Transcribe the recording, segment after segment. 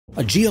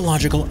A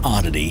geological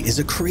oddity is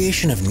a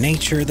creation of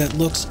nature that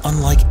looks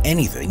unlike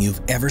anything you've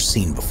ever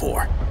seen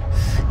before.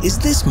 Is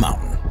this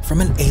mountain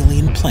from an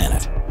alien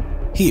planet?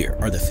 Here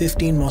are the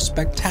 15 most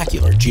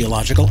spectacular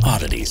geological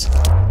oddities.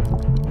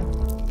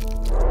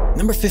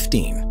 Number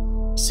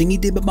 15. Tsingy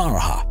de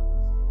Bamaraha.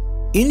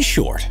 In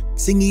short,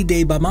 Tsingy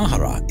de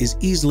Bamaraha is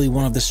easily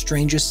one of the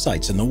strangest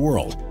sites in the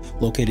world,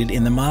 located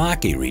in the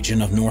Malaki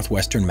region of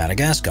northwestern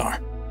Madagascar.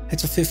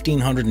 It's a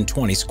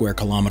 1,520 square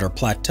kilometer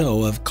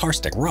plateau of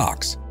karstic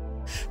rocks,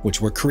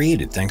 which were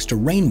created thanks to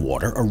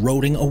rainwater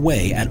eroding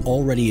away at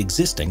already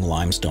existing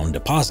limestone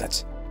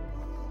deposits.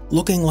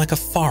 Looking like a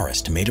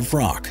forest made of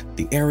rock,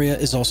 the area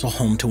is also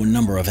home to a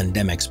number of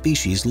endemic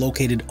species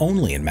located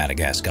only in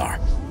Madagascar,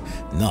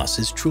 and thus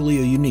is truly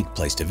a unique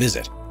place to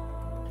visit.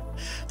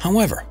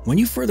 However, when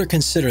you further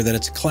consider that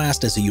it's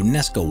classed as a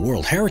UNESCO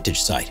World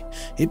Heritage Site,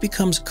 it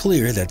becomes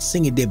clear that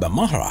Tsingy de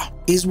Bamaraha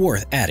is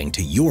worth adding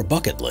to your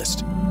bucket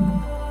list.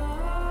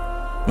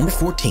 Number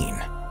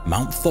 14.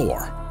 Mount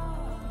Thor.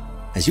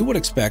 As you would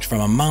expect from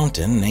a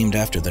mountain named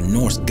after the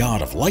Norse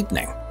god of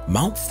lightning,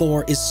 Mount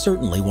Thor is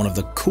certainly one of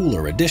the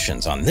cooler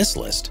additions on this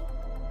list.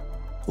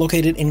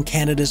 Located in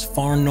Canada's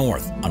far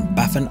north on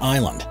Baffin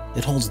Island,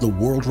 it holds the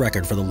world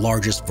record for the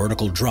largest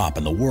vertical drop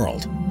in the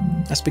world.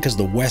 That's because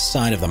the west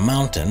side of the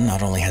mountain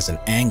not only has an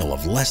angle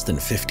of less than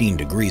 15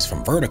 degrees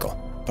from vertical,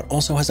 but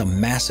also has a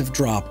massive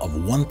drop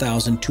of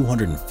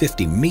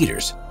 1,250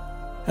 meters.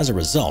 As a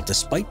result,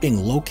 despite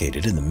being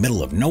located in the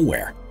middle of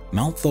nowhere,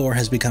 Mount Thor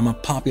has become a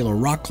popular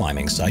rock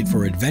climbing site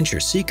for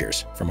adventure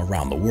seekers from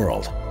around the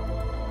world.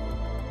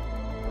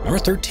 Number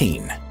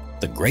 13.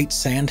 The Great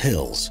Sand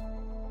Hills.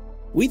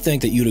 We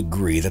think that you'd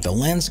agree that the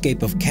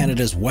landscape of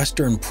Canada's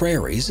western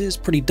prairies is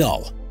pretty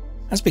dull.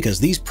 That's because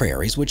these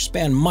prairies, which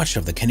span much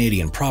of the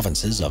Canadian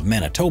provinces of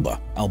Manitoba,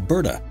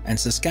 Alberta, and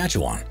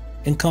Saskatchewan,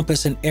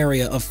 encompass an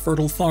area of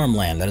fertile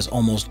farmland that is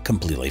almost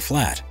completely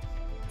flat,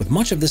 with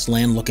much of this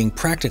land looking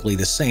practically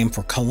the same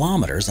for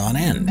kilometers on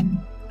end.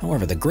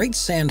 However, the Great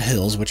Sand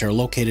Hills, which are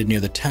located near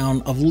the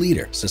town of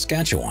Leader,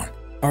 Saskatchewan,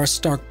 are a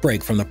stark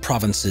break from the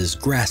province's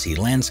grassy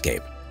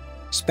landscape.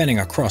 Spanning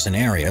across an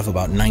area of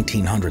about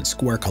 1,900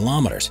 square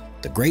kilometers,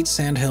 the Great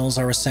Sand Hills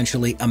are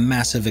essentially a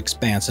massive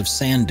expanse of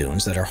sand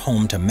dunes that are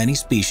home to many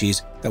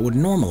species that would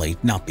normally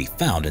not be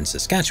found in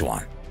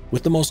Saskatchewan,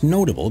 with the most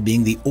notable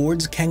being the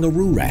Ord's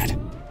kangaroo rat.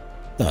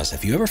 Thus,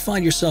 if you ever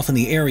find yourself in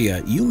the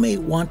area, you may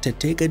want to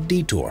take a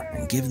detour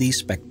and give these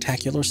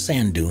spectacular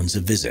sand dunes a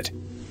visit.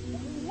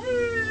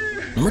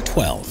 Number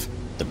 12.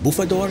 The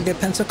Bufador de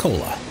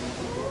Pensacola.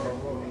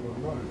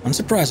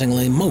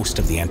 Unsurprisingly, most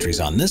of the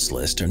entries on this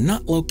list are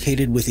not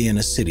located within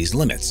a city's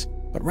limits,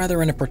 but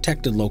rather in a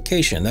protected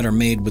location that are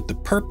made with the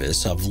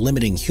purpose of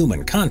limiting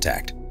human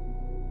contact.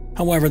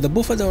 However, the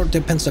Bufador de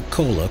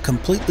Pensacola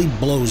completely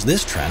blows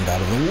this trend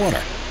out of the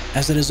water,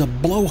 as it is a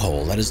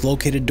blowhole that is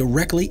located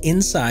directly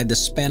inside the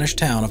Spanish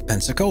town of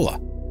Pensacola.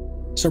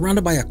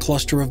 Surrounded by a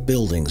cluster of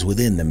buildings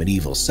within the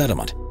medieval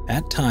settlement,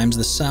 at times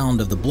the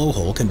sound of the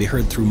blowhole can be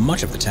heard through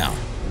much of the town.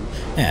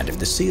 And if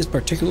the sea is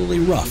particularly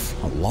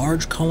rough, a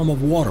large column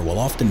of water will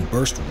often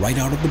burst right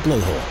out of the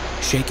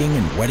blowhole, shaking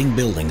and wetting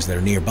buildings that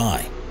are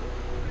nearby.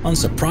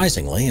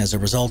 Unsurprisingly, as a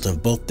result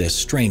of both this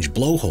strange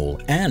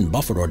blowhole and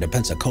Bufador de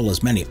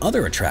Pensacola's many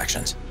other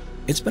attractions,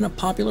 it's been a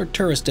popular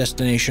tourist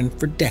destination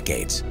for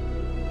decades.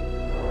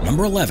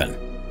 Number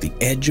 11. The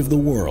Edge of the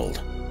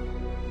World.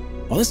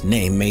 While this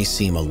name may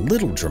seem a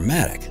little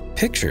dramatic,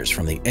 pictures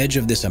from the edge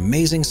of this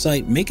amazing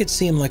site make it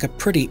seem like a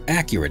pretty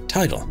accurate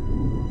title.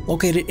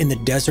 Located in the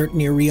desert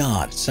near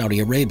Riyadh,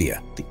 Saudi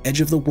Arabia, the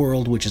Edge of the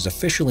World, which is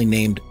officially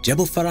named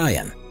Jebel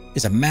Farayan,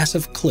 is a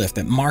massive cliff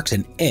that marks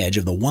an edge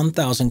of the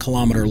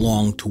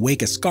 1,000-kilometer-long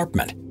Tuwaiq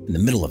escarpment in the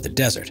middle of the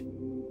desert.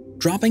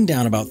 Dropping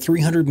down about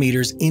 300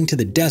 meters into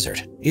the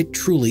desert, it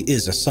truly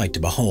is a sight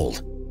to behold.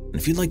 And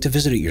if you'd like to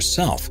visit it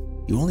yourself,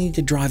 you only need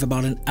to drive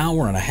about an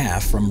hour and a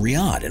half from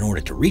Riyadh in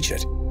order to reach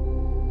it.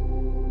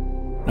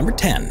 Number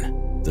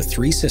 10. The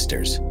Three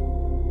Sisters.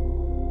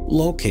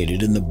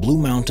 Located in the Blue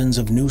Mountains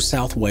of New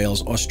South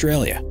Wales,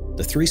 Australia,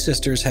 the Three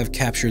Sisters have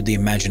captured the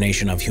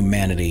imagination of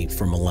humanity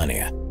for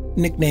millennia.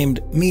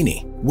 Nicknamed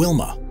Meanie,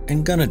 Wilma,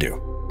 and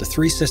Gunadu, the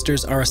Three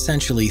Sisters are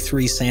essentially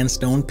three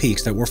sandstone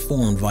peaks that were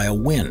formed via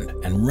wind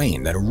and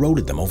rain that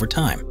eroded them over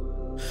time.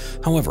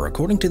 However,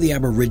 according to the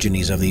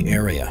Aborigines of the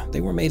area,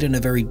 they were made in a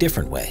very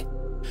different way.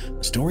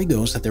 The story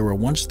goes that there were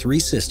once three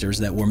sisters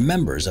that were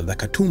members of the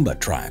Katoomba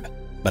tribe,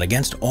 but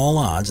against all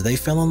odds, they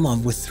fell in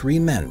love with three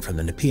men from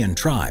the Nepean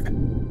tribe.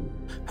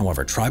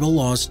 However, tribal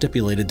laws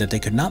stipulated that they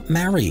could not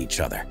marry each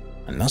other,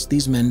 and thus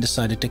these men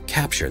decided to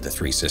capture the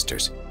three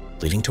sisters,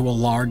 leading to a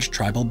large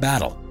tribal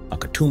battle. A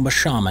Katoomba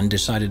shaman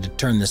decided to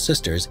turn the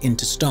sisters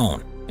into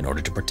stone in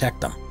order to protect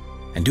them,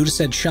 and due to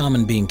said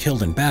shaman being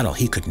killed in battle,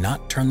 he could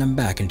not turn them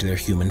back into their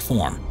human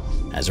form.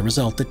 As a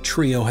result, the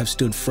trio have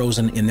stood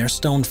frozen in their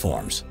stone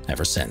forms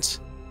ever since.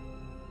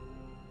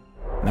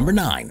 Number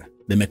 9.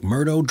 The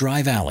McMurdo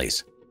Dry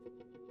Valleys.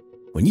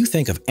 When you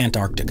think of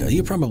Antarctica,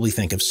 you probably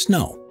think of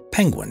snow.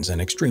 penguins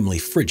and extremely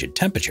frigid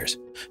temperatures.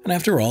 And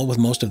after all, with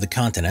most of the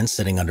continents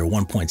sitting under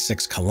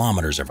 1.6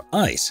 kilometers of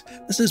ice,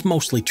 this is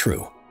mostly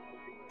true.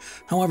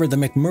 However, the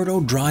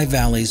McMurdo dry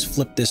valleys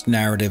flip this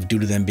narrative due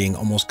to them being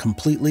almost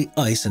completely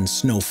ice and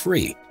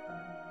snow-free.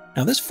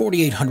 Now, this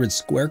 4,800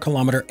 square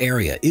kilometer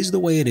area is the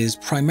way it is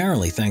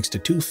primarily thanks to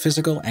two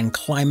physical and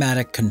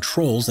climatic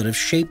controls that have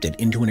shaped it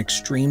into an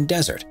extreme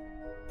desert.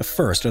 The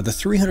first are the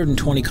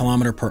 320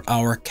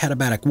 km/h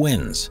katabatic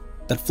winds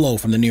that flow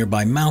from the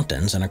nearby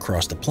mountains and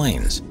across the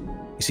plains.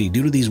 You see,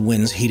 due to these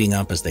winds heating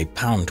up as they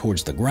pound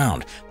towards the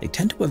ground, they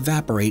tend to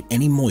evaporate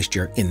any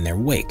moisture in their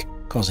wake,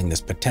 causing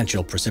this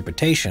potential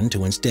precipitation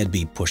to instead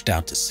be pushed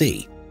out to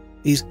sea.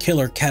 These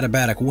killer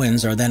katabatic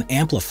winds are then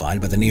amplified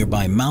by the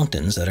nearby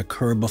mountains that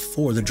occur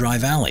before the dry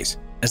valleys,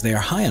 as they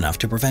are high enough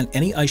to prevent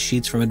any ice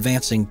sheets from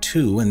advancing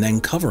to and then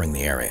covering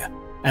the area.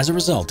 As a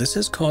result, this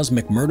has caused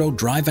McMurdo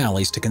dry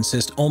valleys to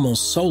consist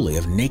almost solely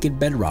of naked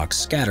bedrock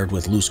scattered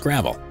with loose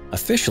gravel,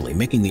 officially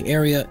making the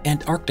area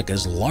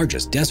Antarctica's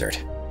largest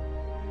desert.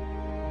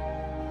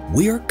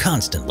 We are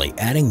constantly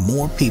adding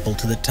more people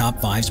to the Top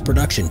 5's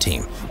production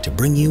team to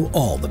bring you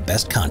all the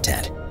best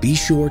content. Be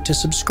sure to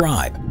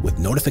subscribe with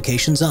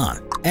notifications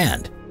on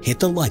and hit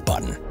the like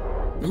button.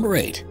 Number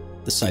 8.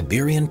 The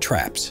Siberian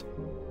Traps.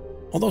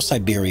 Although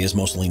Siberia is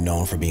mostly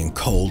known for being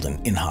cold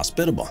and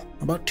inhospitable,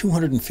 about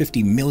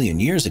 250 million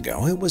years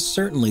ago, it was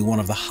certainly one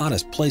of the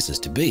hottest places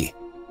to be.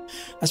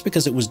 That's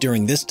because it was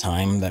during this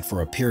time that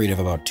for a period of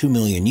about 2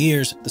 million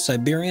years, the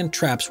Siberian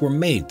Traps were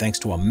made thanks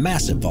to a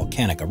massive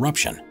volcanic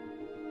eruption.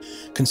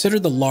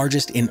 Considered the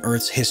largest in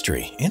Earth's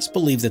history, it's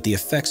believed that the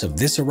effects of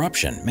this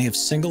eruption may have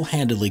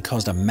single-handedly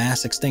caused a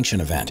mass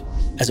extinction event,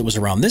 as it was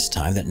around this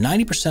time that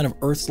 90% of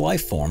Earth's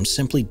life forms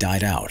simply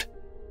died out.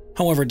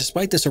 However,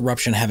 despite this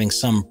eruption having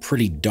some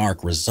pretty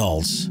dark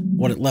results,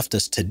 what it left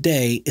us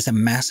today is a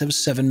massive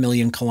 7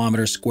 million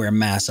kilometer square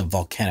mass of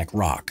volcanic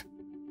rock.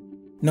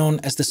 Known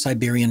as the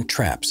Siberian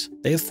Traps,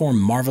 they have formed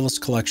marvelous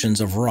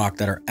collections of rock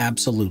that are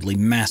absolutely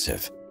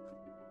massive.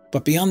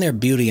 But beyond their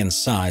beauty and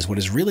size, what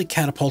has really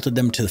catapulted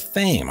them to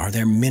fame are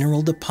their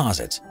mineral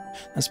deposits.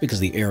 That's because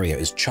the area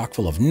is chock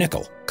full of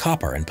nickel,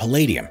 copper, and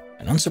palladium,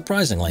 and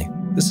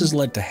unsurprisingly, this has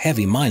led to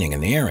heavy mining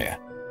in the area.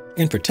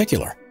 In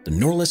particular, the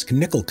Norilsk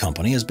Nickel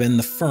Company has been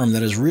the firm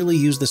that has really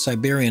used the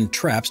Siberian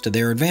Traps to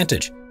their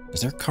advantage, as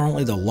they're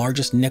currently the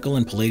largest nickel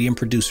and palladium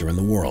producer in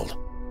the world.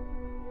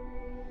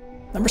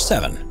 Number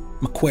 7.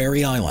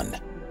 Macquarie Island.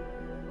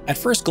 At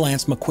first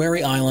glance,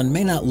 Macquarie Island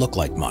may not look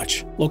like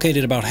much,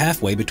 located about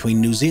halfway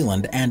between New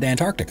Zealand and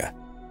Antarctica.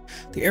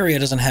 The area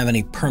doesn't have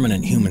any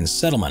permanent human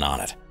settlement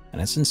on it,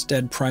 and it's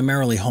instead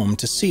primarily home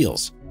to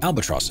seals,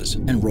 albatrosses,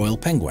 and royal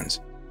penguins.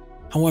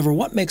 However,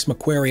 what makes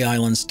Macquarie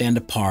Island stand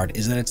apart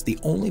is that it's the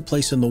only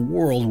place in the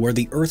world where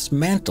the Earth's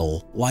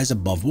mantle lies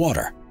above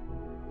water.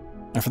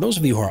 Now, for those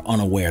of you who are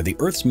unaware, the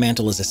Earth's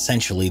mantle is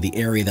essentially the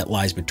area that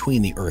lies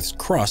between the Earth's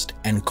crust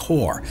and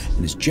core,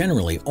 and is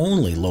generally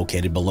only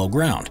located below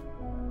ground.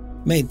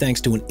 Made thanks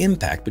to an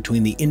impact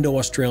between the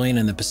Indo-Australian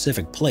and the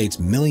Pacific plates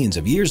millions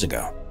of years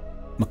ago,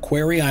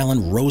 Macquarie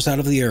Island rose out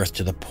of the Earth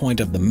to the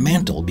point of the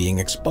mantle being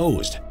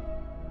exposed,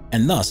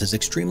 and thus is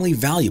extremely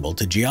valuable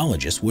to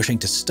geologists wishing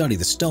to study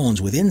the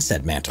stones within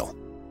said mantle.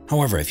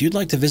 However, if you'd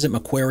like to visit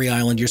Macquarie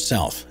Island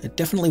yourself, it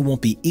definitely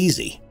won't be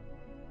easy.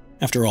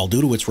 After all,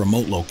 due to its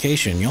remote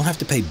location, you'll have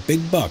to pay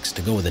big bucks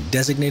to go with a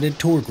designated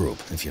tour group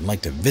if you'd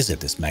like to visit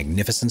this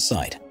magnificent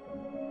site.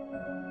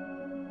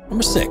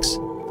 Number 6.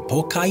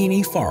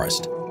 Pokaini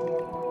Forest.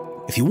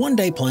 If you one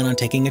day plan on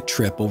taking a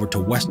trip over to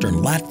western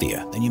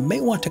Latvia, then you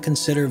may want to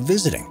consider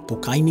visiting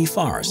Pokaini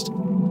Forest.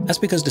 That's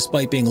because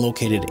despite being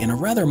located in a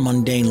rather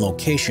mundane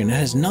location, it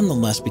has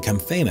nonetheless become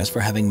famous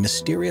for having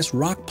mysterious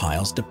rock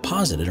piles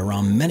deposited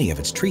around many of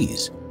its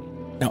trees.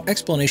 Now,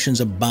 explanations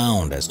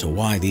abound as to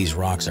why these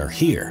rocks are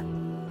here.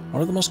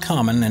 One of the most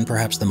common, and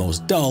perhaps the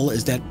most dull,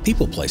 is that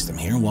people place them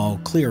here while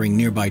clearing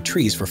nearby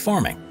trees for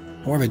farming.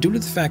 However, due to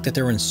the fact that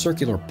they're in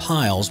circular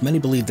piles, many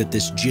believe that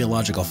this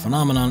geological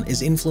phenomenon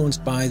is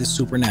influenced by the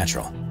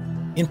supernatural.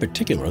 In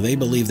particular, they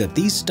believe that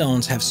these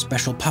stones have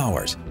special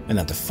powers, and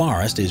that the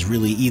forest is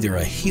really either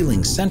a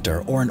healing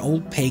center or an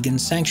old pagan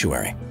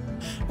sanctuary.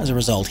 As a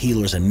result,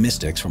 healers and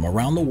mystics from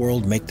around the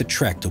world make the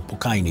trek to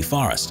Pokaini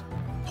Forest,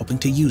 hoping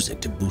to use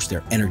it to boost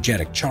their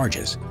energetic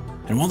charges.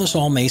 And while this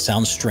all may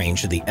sound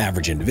strange to the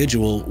average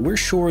individual, we're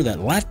sure that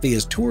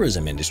Latvia's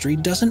tourism industry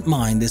doesn't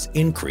mind this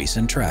increase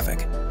in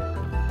traffic.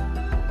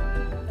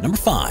 Number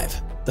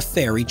 5. The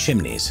Fairy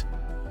Chimneys.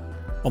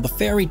 While the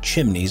fairy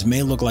chimneys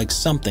may look like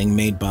something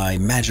made by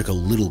magical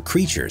little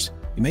creatures,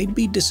 you may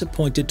be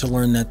disappointed to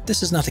learn that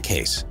this is not the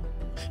case.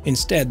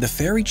 Instead, the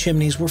fairy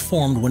chimneys were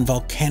formed when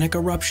volcanic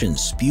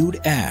eruptions spewed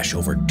ash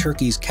over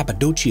Turkey's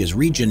Cappadocia's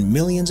region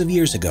millions of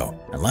years ago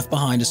and left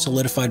behind a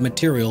solidified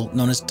material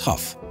known as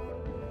tuff.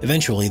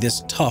 Eventually,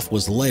 this tuff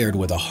was layered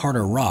with a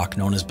harder rock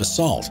known as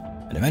basalt,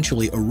 and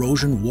eventually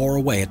erosion wore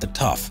away at the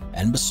tuff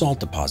and basalt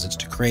deposits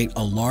to create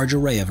a large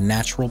array of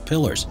natural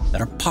pillars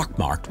that are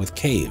pockmarked with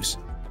caves.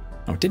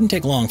 Now, it didn't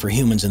take long for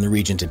humans in the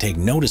region to take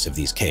notice of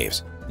these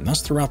caves, and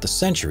thus throughout the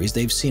centuries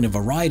they've seen a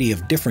variety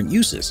of different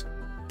uses.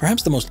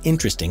 Perhaps the most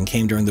interesting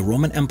came during the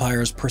Roman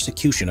Empire's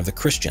persecution of the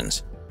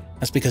Christians.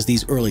 That's because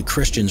these early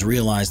Christians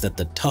realized that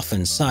the tuff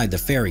inside the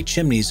fairy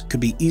chimneys could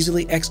be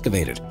easily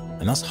excavated,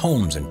 and thus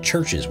homes and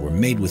churches were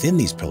made within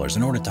these pillars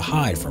in order to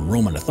hide from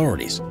Roman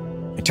authorities.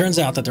 It turns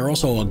out that they're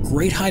also a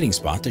great hiding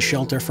spot to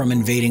shelter from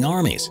invading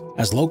armies,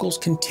 as locals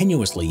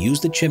continuously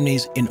used the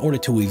chimneys in order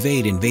to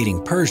evade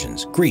invading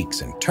Persians,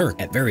 Greeks, and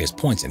Turks at various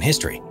points in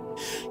history.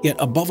 Yet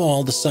above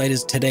all, the site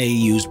is today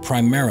used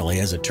primarily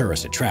as a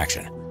tourist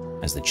attraction,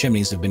 as the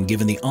chimneys have been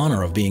given the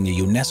honor of being a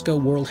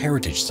UNESCO World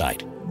Heritage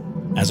Site.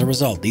 As a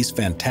result, these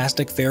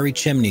fantastic fairy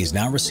chimneys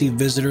now receive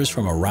visitors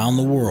from around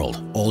the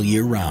world all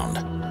year round.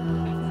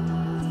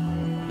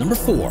 Number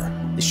 4.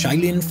 The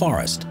Shailin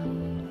Forest.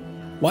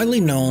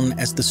 Widely known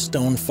as the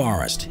Stone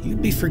Forest,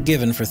 you'd be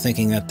forgiven for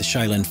thinking that the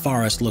Shailin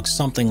Forest looks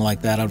something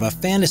like that out of a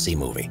fantasy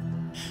movie.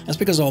 That's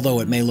because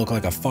although it may look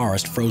like a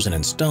forest frozen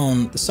in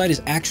stone, the site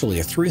is actually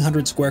a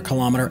 300 square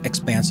kilometer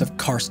expanse of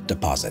karst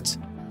deposits.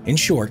 In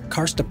short,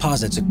 karst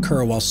deposits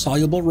occur while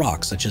soluble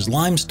rocks such as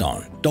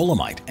limestone,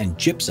 dolomite, and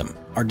gypsum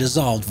are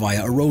dissolved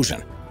via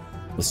erosion,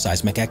 with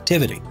seismic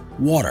activity,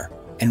 water,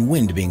 and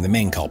wind being the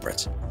main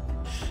culprits.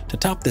 To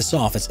top this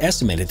off, it's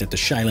estimated that the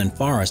Shailin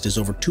Forest is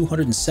over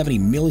 270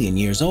 million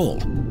years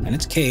old, and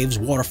its caves,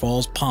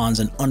 waterfalls, ponds,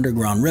 and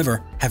underground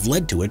river have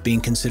led to it being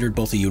considered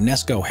both a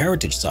UNESCO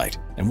heritage site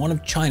and one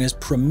of China's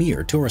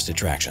premier tourist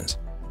attractions.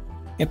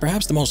 Yet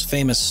perhaps the most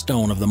famous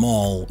stone of them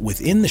all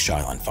within the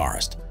Shailin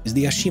Forest is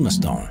the Ashima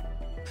stone.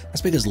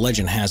 That's because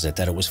legend has it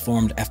that it was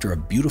formed after a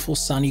beautiful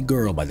Sani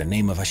girl by the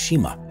name of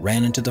Ashima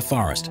ran into the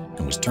forest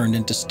and was turned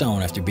into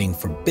stone after being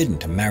forbidden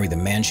to marry the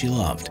man she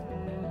loved.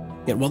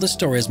 Yet while this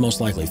story is most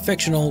likely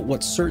fictional,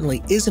 what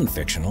certainly isn't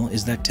fictional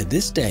is that to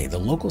this day the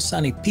local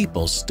Sani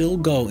people still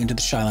go into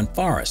the Shailin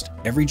Forest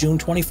every June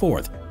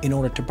 24th in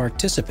order to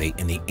participate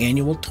in the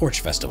annual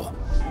Torch Festival.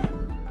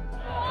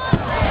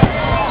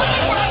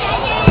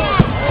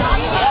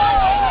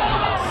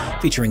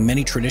 Featuring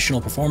many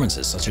traditional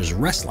performances such as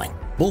wrestling,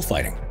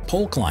 bullfighting,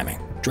 pole climbing,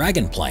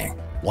 dragon playing,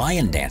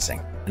 lion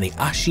dancing, and the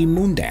Ashi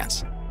Moon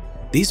Dance.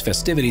 These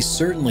festivities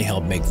certainly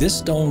help make this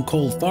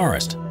stone-cold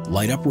forest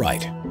light up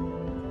right.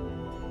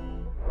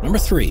 Number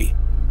 3.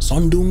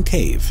 Sondung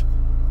Cave.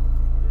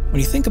 When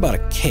you think about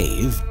a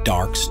cave,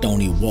 dark,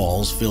 stony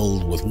walls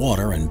filled with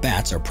water and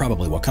bats are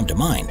probably what come to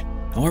mind.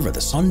 However, the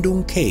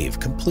Sondung Cave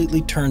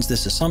completely turns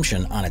this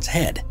assumption on its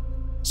head.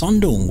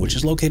 Sondung, which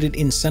is located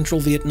in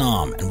central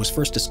Vietnam and was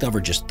first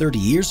discovered just 30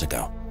 years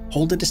ago,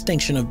 hold the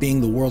distinction of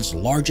being the world's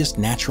largest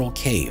natural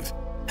cave,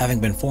 having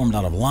been formed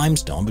out of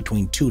limestone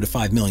between 2 to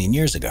 5 million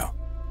years ago.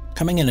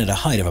 Coming in at a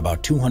height of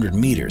about 200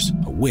 meters,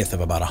 a width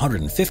of about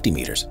 150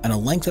 meters, and a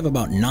length of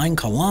about 9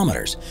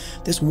 kilometers,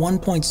 this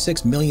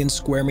 1.6 million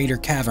square meter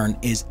cavern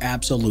is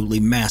absolutely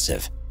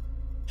massive.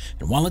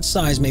 And while its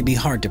size may be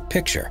hard to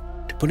picture,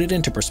 to put it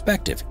into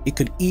perspective, it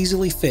could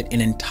easily fit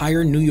an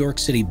entire New York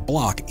City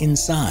block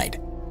inside,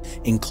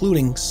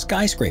 including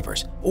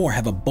skyscrapers, or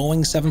have a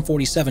Boeing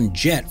 747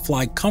 jet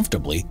fly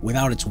comfortably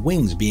without its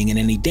wings being in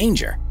any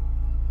danger.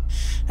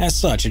 As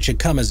such, it should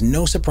come as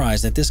no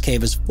surprise that this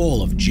cave is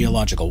full of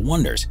geological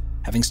wonders,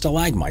 having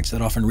stalagmites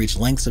that often reach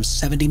lengths of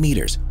 70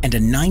 meters and a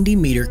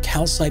 90-meter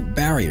calcite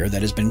barrier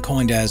that has been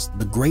coined as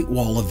the Great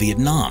Wall of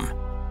Vietnam.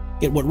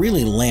 Yet what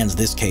really lands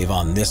this cave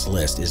on this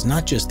list is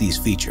not just these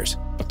features,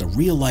 but the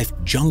real-life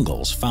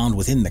jungles found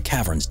within the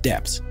cavern's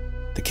depths.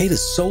 The cave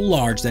is so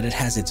large that it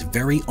has its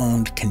very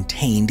own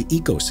contained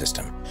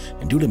ecosystem,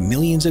 and due to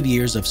millions of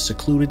years of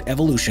secluded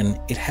evolution,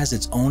 it has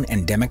its own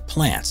endemic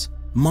plants,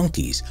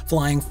 monkeys,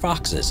 flying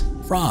foxes,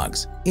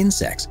 frogs,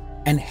 insects,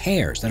 and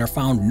hares that are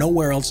found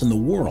nowhere else in the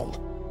world.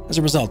 As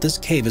a result, this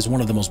cave is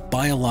one of the most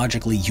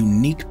biologically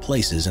unique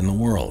places in the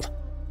world.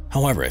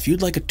 However, if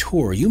you'd like a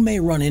tour, you may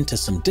run into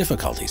some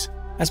difficulties.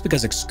 That's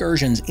because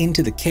excursions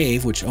into the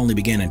cave, which only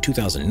began in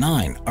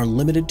 2009, are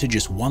limited to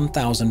just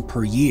 1,000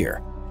 per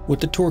year, with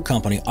the tour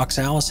company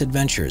Oxalis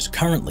Adventures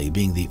currently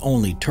being the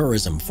only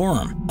tourism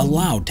firm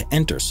allowed to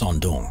enter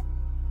Sondung.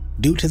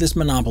 Due to this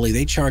monopoly,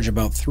 they charge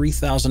about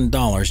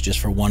 $3,000 just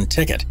for one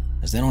ticket,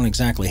 as they don't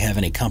exactly have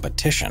any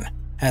competition.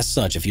 As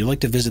such, if you'd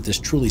like to visit this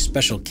truly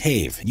special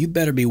cave, you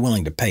better be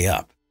willing to pay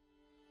up.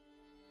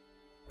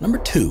 Number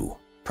 2.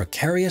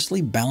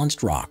 Precariously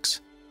balanced rocks.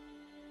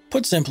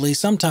 Put simply,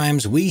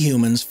 sometimes we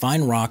humans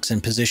find rocks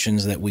in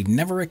positions that we'd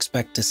never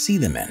expect to see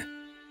them in.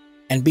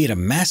 And be it a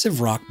massive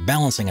rock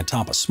balancing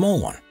atop a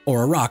small one,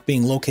 or a rock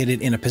being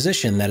located in a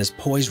position that is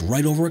poised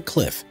right over a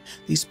cliff,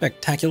 these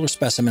spectacular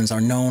specimens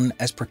are known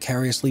as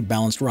precariously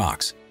balanced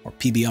rocks, or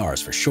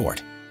PBRs for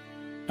short.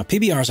 Now,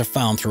 PBRs are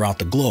found throughout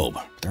the globe,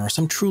 but there are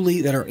some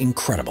truly that are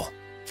incredible.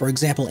 For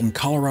example, in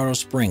Colorado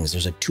Springs,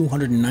 there's a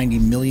 290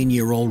 million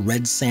year old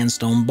red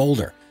sandstone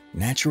boulder,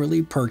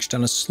 naturally perched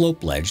on a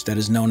slope ledge that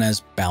is known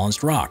as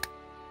balanced rock.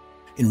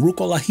 In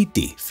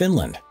Ruokolahti,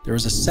 Finland, there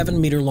is a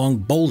 7-meter-long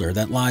boulder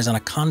that lies on a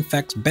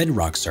convex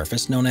bedrock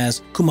surface known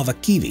as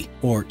Kumavakivi,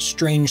 or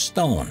strange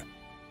stone.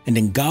 And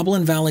in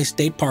Goblin Valley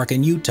State Park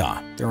in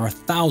Utah, there are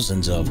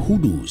thousands of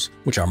hoodoos,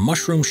 which are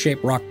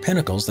mushroom-shaped rock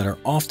pinnacles that are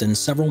often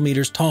several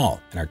meters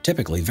tall and are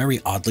typically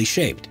very oddly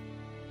shaped.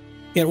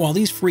 Yet while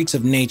these freaks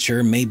of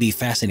nature may be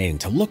fascinating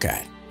to look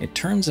at, it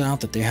turns out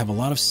that they have a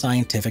lot of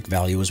scientific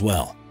value as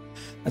well.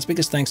 That's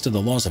because thanks to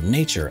the laws of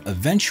nature,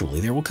 eventually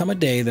there will come a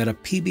day that a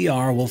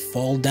PBR will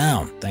fall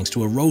down thanks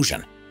to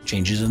erosion,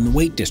 changes in the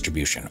weight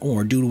distribution,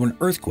 or due to an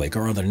earthquake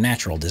or other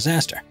natural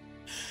disaster.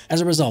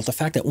 As a result, the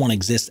fact that one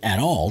exists at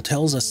all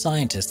tells a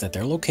scientist that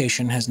their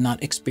location has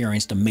not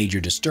experienced a major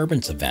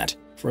disturbance event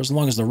for as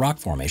long as the rock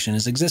formation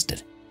has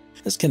existed.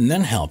 This can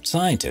then help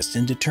scientists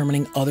in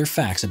determining other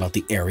facts about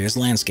the area's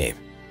landscape.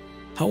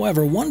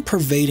 However, one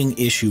pervading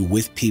issue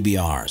with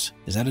PBRs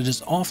is that it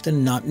is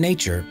often not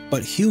nature,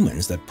 but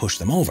humans that push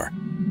them over.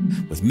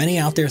 With many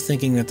out there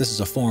thinking that this is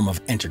a form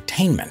of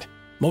entertainment,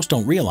 most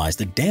don't realize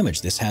the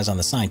damage this has on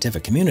the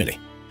scientific community.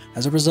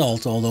 As a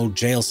result, although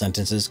jail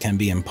sentences can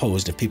be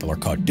imposed if people are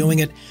caught doing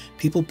it,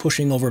 people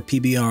pushing over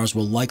PBRs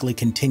will likely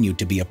continue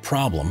to be a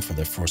problem for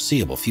the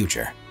foreseeable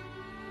future.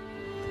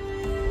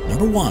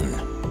 Number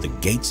 1. The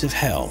Gates of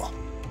Hell.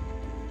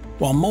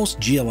 While most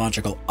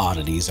geological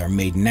oddities are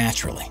made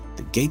naturally,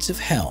 the Gates of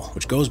Hell,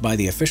 which goes by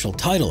the official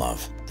title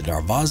of the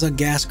Darvaza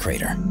Gas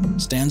Crater,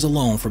 stands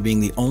alone for being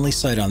the only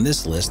site on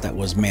this list that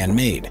was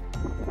man-made.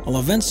 While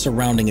events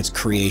surrounding its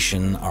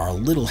creation are a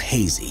little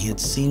hazy, it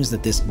seems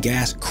that this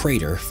gas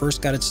crater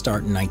first got its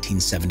start in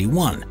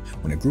 1971,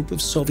 when a group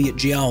of Soviet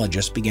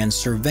geologists began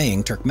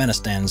surveying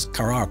Turkmenistan's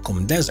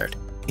Karakum Desert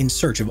in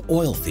search of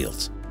oil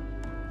fields.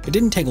 It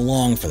didn't take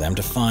long for them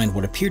to find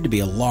what appeared to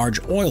be a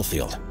large oil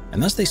field,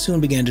 and thus they soon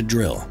began to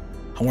drill.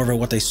 However,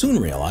 what they soon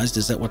realized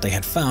is that what they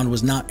had found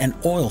was not an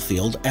oil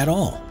field at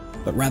all,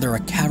 but rather a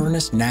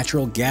cavernous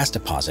natural gas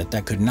deposit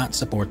that could not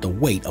support the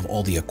weight of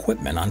all the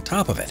equipment on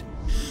top of it.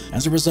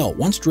 As a result,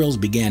 once drills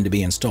began to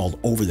be installed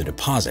over the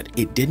deposit,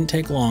 it didn't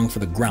take long for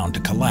the ground to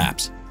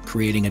collapse,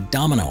 creating a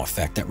domino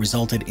effect that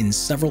resulted in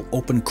several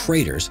open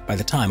craters by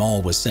the time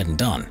all was said and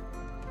done.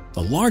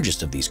 The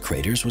largest of these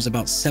craters was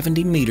about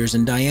 70 meters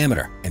in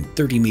diameter and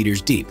 30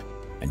 meters deep,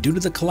 and due to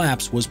the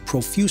collapse was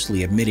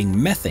profusely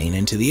emitting methane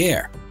into the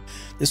air.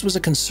 This was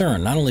a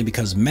concern not only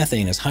because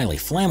methane is highly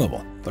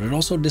flammable, but it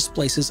also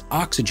displaces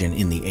oxygen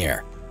in the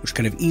air, which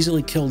could have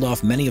easily killed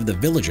off many of the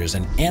villagers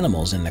and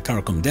animals in the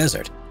Karakum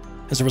Desert.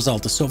 As a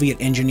result, the Soviet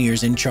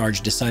engineers in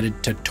charge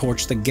decided to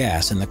torch the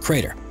gas in the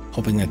crater,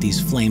 hoping that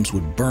these flames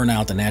would burn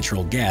out the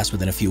natural gas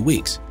within a few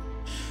weeks.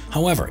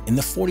 However, in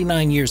the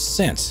 49 years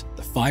since,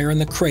 the fire in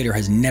the crater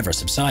has never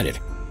subsided,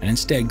 and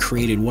instead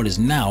created what is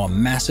now a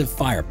massive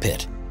fire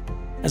pit.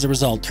 As a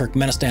result,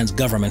 Turkmenistan's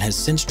government has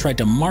since tried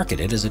to market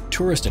it as a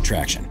tourist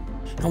attraction.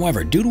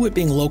 However, due to it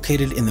being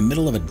located in the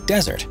middle of a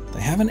desert,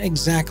 they haven't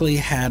exactly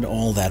had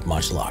all that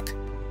much luck.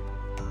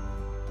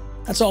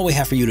 That's all we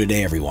have for you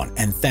today, everyone,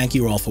 and thank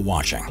you all for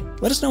watching.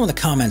 Let us know in the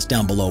comments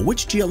down below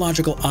which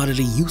geological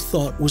oddity you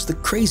thought was the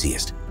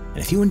craziest. And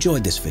if you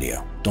enjoyed this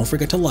video, don't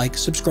forget to like,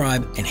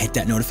 subscribe, and hit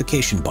that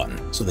notification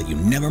button so that you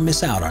never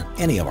miss out on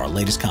any of our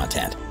latest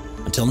content.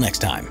 Until next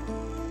time.